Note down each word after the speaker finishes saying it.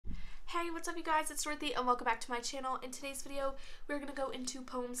Hey, what's up you guys? It's Dorothy and welcome back to my channel. In today's video, we're going to go into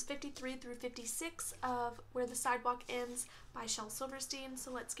poems 53 through 56 of Where the Sidewalk Ends by Shel Silverstein.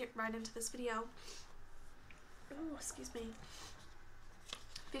 So let's get right into this video. Oh, excuse me.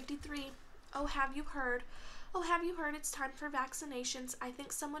 53. Oh, have you heard? Oh, have you heard? It's time for vaccinations. I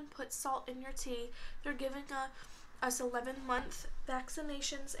think someone put salt in your tea. They're giving us 11-month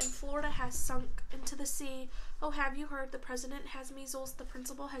vaccinations, and Florida has sunk into the sea. Oh, have you heard? The president has measles. The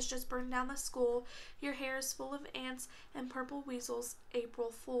principal has just burned down the school. Your hair is full of ants and purple weasels.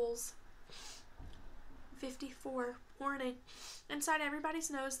 April Fools. 54. Warning. Inside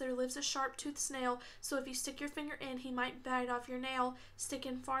everybody's nose there lives a sharp-toothed snail, so if you stick your finger in, he might bite off your nail. Stick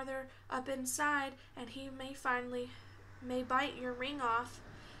in farther up inside, and he may bite your ring off.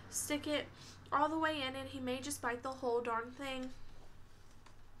 Stick it all the way in, and he may just bite the whole darn thing.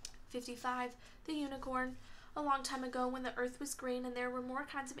 55. The unicorn. A long time ago, when the earth was green and there were more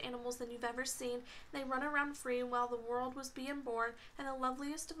kinds of animals than you've ever seen, they run around free while the world was being born, and the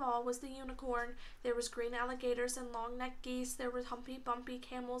loveliest of all was the unicorn. There was green alligators and long-necked geese. There were humpy-bumpy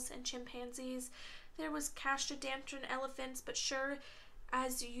camels and chimpanzees. There was castrodantron elephants, but sure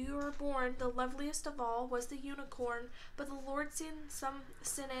as you were born, the loveliest of all was the unicorn. But the Lord seen some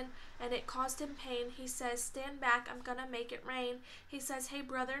sinning, and it caused him pain. He says, stand back, I'm gonna make it rain. He says, hey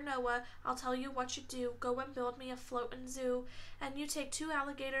brother Noah, I'll tell you what you do. Go and build me a floating zoo. And you take 2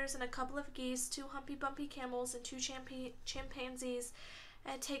 alligators and a couple of geese, 2 humpy-bumpy camels and 2 chimpanzees,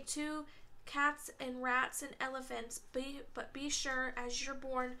 and take 2 cats and rats and elephants. But be sure, as you're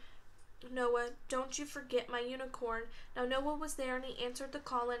born, Noah, don't you forget my unicorn. Now Noah was there, and he answered the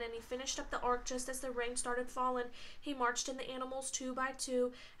calling, and he finished up the ark just as the rain started falling. He marched in the animals 2 by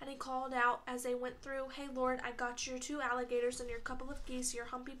 2, and he called out as they went through, hey Lord, I got your 2 alligators and your couple of geese, your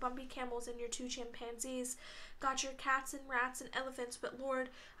humpy bumpy camels and your 2 chimpanzees. Got your cats and rats and elephants, but Lord,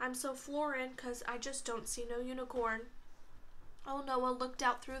 I'm so floorin' 'cause I just don't see no unicorn. Oh, Noah looked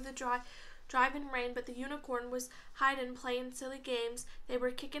out through the driving rain, but the unicorn was hiding, playing silly games. They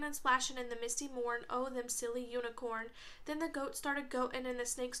were kicking and splashing in the misty morn. Oh, them silly unicorn. Then the goat started goatin', and the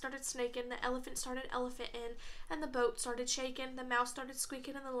snake started snaking, the elephant started elephantin', and the boat started shaking, the mouse started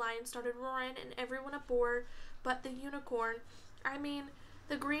squeaking, and the lion started roaring, and everyone aboard but the unicorn. I mean,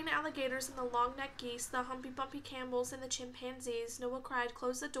 the green alligators and the long-necked geese, the humpy-bumpy camels and the chimpanzees. Noah cried,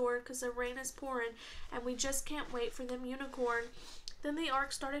 close the door, 'cause the rain is pouring, and we just can't wait for them unicorn. Then the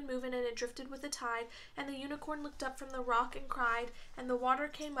ark started moving, and it drifted with the tide, and the unicorn looked up from the rock and cried, and the water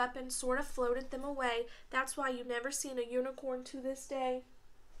came up and sort of floated them away. That's why you've never seen a unicorn to this day.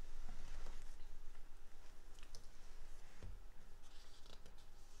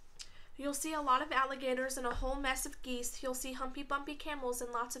 You'll see a lot of alligators and a whole mess of geese. You'll see humpy-bumpy camels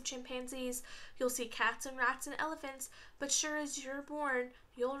and lots of chimpanzees. You'll see cats and rats and elephants, but sure as you're born,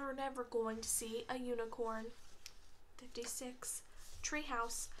 you're never going to see a unicorn. 56.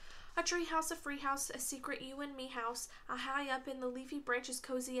 Treehouse. A treehouse, a free house, a secret you and me house, a high up in the leafy branches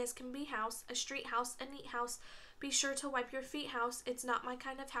cozy as can be house, a street house, a neat house. Be sure to wipe your feet house. It's not my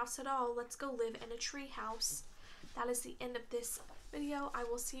kind of house at all. Let's go live in a tree house. That is the end of this video. I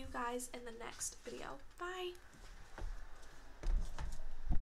will see you guys in the next video. Bye.